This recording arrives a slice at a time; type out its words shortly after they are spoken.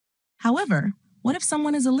However, what if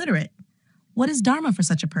someone is illiterate? What is Dharma for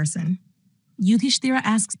such a person? Yudhishthira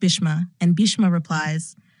asks Bhishma, and Bhishma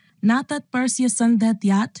replies, Natat parsya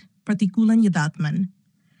sandhatyat pratikulan yadatman.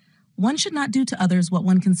 One should not do to others what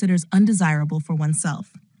one considers undesirable for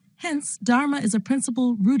oneself. Hence, Dharma is a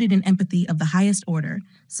principle rooted in empathy of the highest order,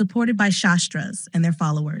 supported by Shastras and their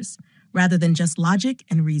followers, rather than just logic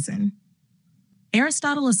and reason.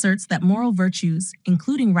 Aristotle asserts that moral virtues,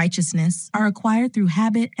 including righteousness, are acquired through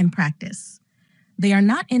habit and practice. They are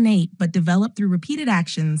not innate but developed through repeated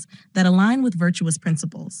actions that align with virtuous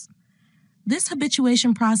principles. This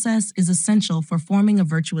habituation process is essential for forming a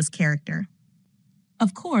virtuous character.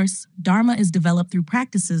 Of course, Dharma is developed through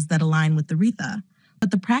practices that align with the Ritha,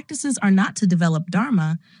 but the practices are not to develop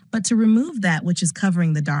Dharma, but to remove that which is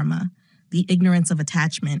covering the Dharma, the ignorance of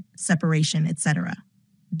attachment, separation, etc.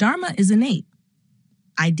 Dharma is innate.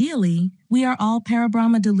 Ideally, we are all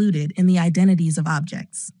parabrahma deluded in the identities of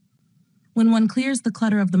objects. When one clears the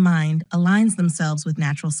clutter of the mind, aligns themselves with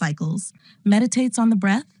natural cycles, meditates on the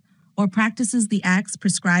breath, or practices the acts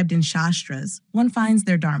prescribed in Shastras, one finds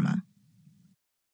their Dharma.